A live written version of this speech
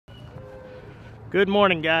Good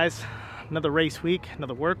morning, guys. Another race week,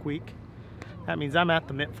 another work week. That means I'm at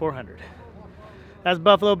the Mint 400. That's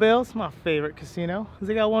Buffalo Bills, my favorite casino.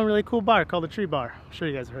 They got one really cool bar called the Tree Bar. I'm sure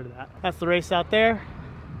you guys have heard of that. That's the race out there.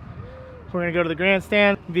 We're gonna go to the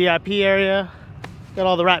grandstand, VIP area. Got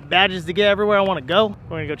all the right badges to get everywhere I wanna go.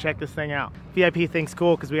 We're gonna go check this thing out. VIP thing's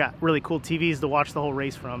cool because we got really cool TVs to watch the whole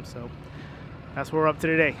race from, so that's what we're up to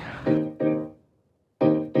today.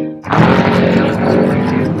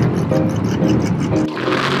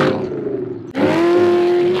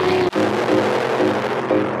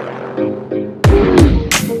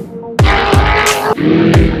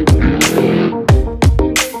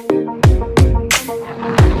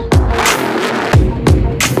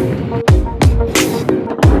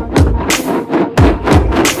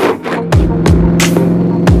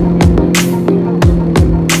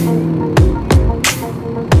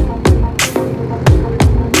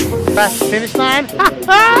 Finish line.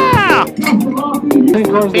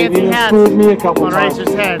 Fancy hats on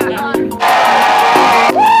racers' heads.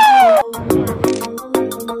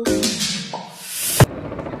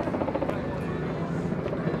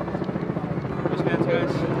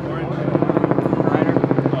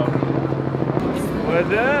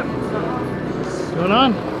 What's up? What's going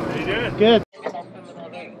on? How you doing? Good.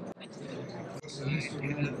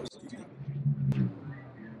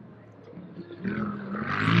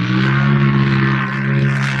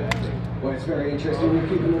 Well, it's very interesting. We're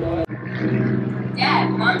keeping an eye.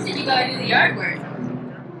 Dad, Mom said you gotta do the yard work.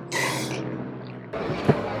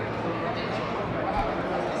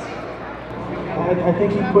 I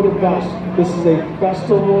think he put it best. This is a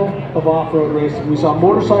festival of off-road racing. We saw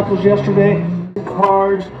motorcycles yesterday,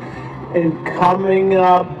 cars, and coming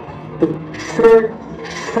up, the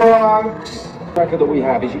trucks. Tracker that we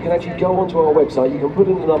have is you can actually go onto our website, you can put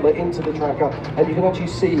in the number into the tracker, and you can actually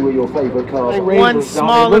see where your favorite cars are. One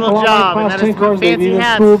small little job, and that is put fancy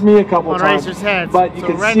hats on racers' heads. But you so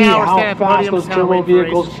can right see now we're how standing at the fast podium, those just kinda turbo waiting for racers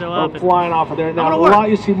vehicles to show are up. flying off of there. Now, gonna a work. lot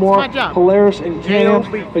you see more It's my job. Polaris and Can-Ams,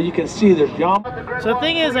 J.O.B. but you can see their jump. So the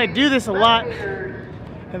thing is, I do this a lot,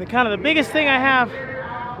 and the biggest thing I have,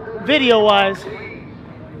 video-wise,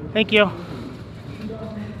 thank you,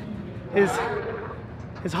 is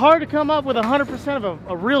it's hard to come up with 100% of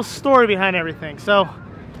a real story behind everything. So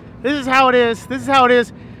this is how it is. This is how it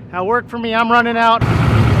is. How it worked for me. I'm running out.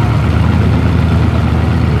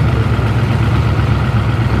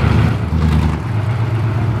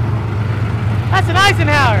 That's an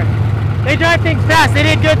Eisenhower. They drive things fast. They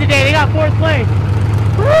did good today. They got 4th place.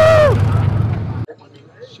 Woo!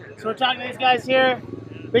 So we're talking to these guys here.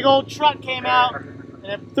 Big old truck came out and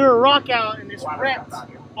it threw a rock out and just ripped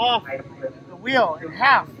off the wheel in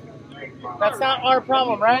half. That's not our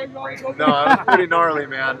problem, right? No, it was pretty gnarly,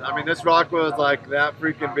 man. I mean, this rock was like that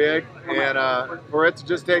freaking big, and for it to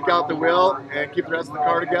just take out the wheel and keep the rest of the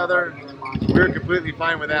car together, we were completely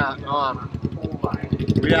fine with that.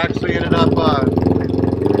 We actually ended up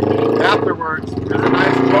afterwards. There's a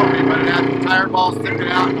nice trophy, but it had the tire balls sticking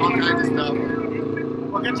out and all kinds of stuff.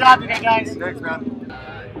 Well, good job today, guys. Thanks, man.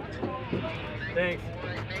 Thanks.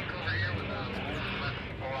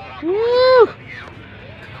 Woo!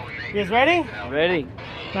 You guys ready? Ready.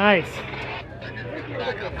 Nice. So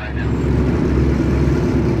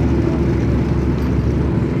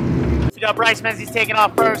we got Bryce Menzies taking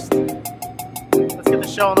off first. Let's get the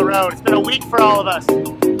show on the road. It's been a week for all of us.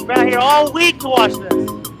 We've been out here all week to watch this.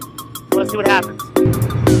 So let's see what happens.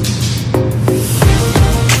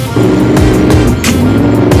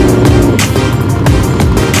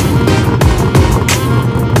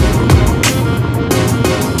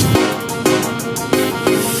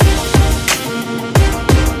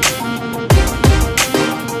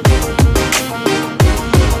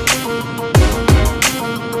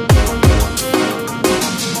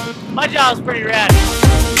 My job's pretty rad.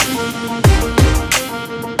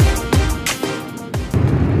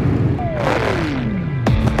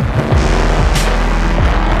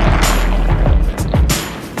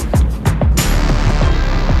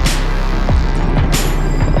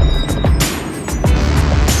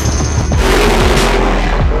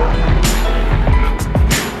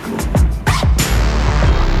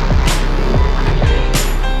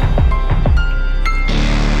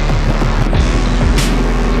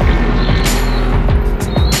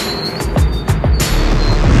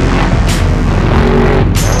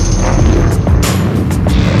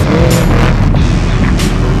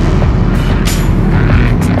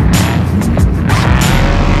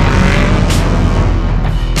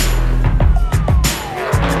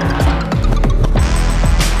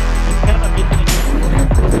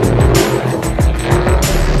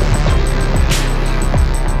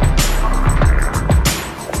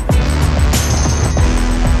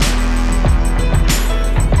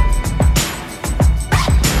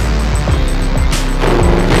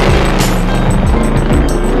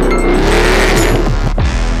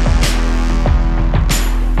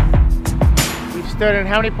 stood in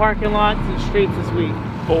how many parking lots and streets this week?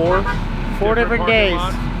 Four different days.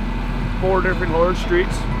 Lots, 4 different horse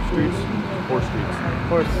streets.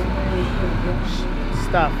 Horse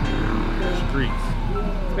Stuff. streets.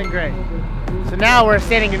 It's been great. So now we're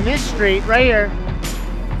standing in this street right here.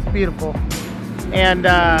 It's beautiful. And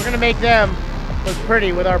we're gonna make them look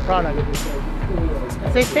pretty with our product.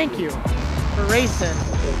 And say thank you for racing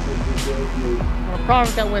on a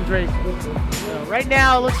product that wins racing. So right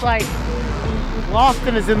now it looks like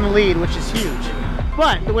Lofton is in the lead, which is huge.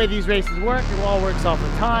 But the way these races work, it all works off the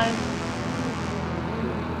time.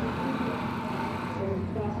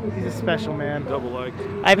 He's a special man. Double leg.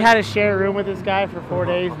 I've had to share a room with this guy for 4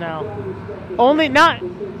 days now. Only not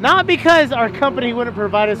because our company wouldn't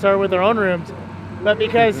provide us with our own rooms, but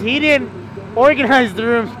because he didn't organize the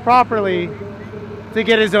rooms properly to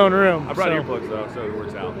get his own room. I brought earplugs though, so it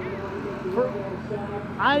works out.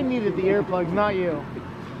 I needed the earplugs, not you.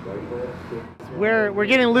 We're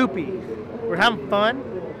getting loopy. We're having fun.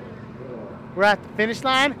 We're at the finish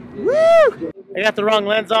line. Woo! I got the wrong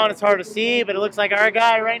lens on, it's hard to see, but it looks like our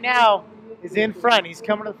guy right now is in front. He's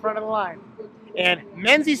coming to the front of the line. And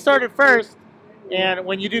Menzies started first, and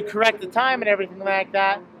when you do correct the time and everything like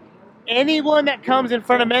that, anyone that comes in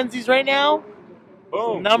front of Menzies right now,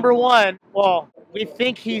 Boom. number one. Well, we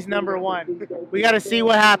think he's number one. We got to see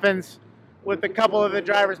what happens with a couple of the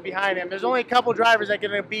drivers behind him. There's only a couple drivers that are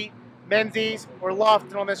going to beat Menzies or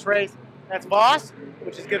Lofton on this race. That's Voss,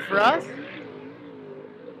 which is good for us.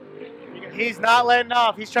 He's not letting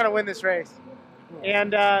off. He's trying to win this race.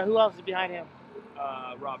 And who else is behind him?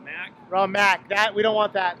 Rob Mack. Rob Mack. That we don't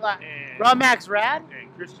want that. And Rob Mack's rad.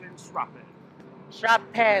 And Christian Schrappen.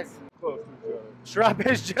 Schrapez. Close to each other.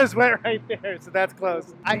 Schrapez just went right there, so that's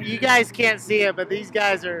close. You guys can't see it, but these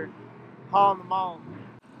guys are hauling them on.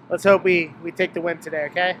 Let's hope we take the win today,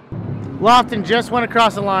 okay? Lofton just went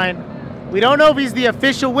across the line. We don't know if he's the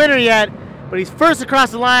official winner yet, but he's first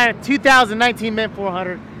across the line at 2019 Mint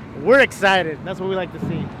 400. We're excited. That's what we like to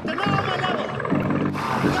see.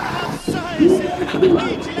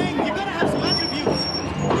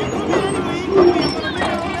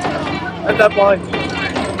 At that point.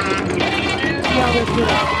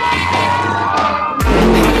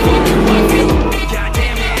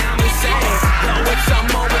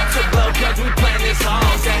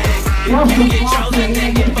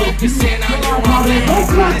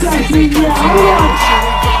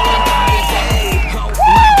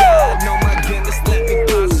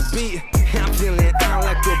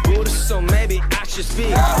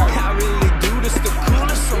 I really do this the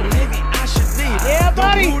coolest, so maybe I should leave. Yeah,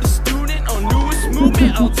 buddy. The student or newest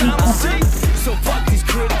movement, all time I see. So fuck these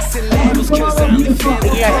critics and labels, cause I'm the feeling.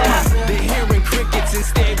 They're hearing crickets in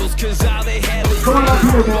stables, cause all they have is all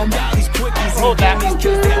these quickies and dummies,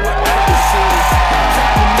 cause they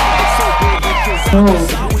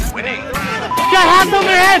were winning. Got hats on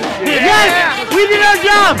their heads. Yes, we did our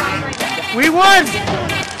job. We won.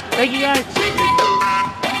 Thank you guys.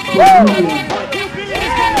 Woo!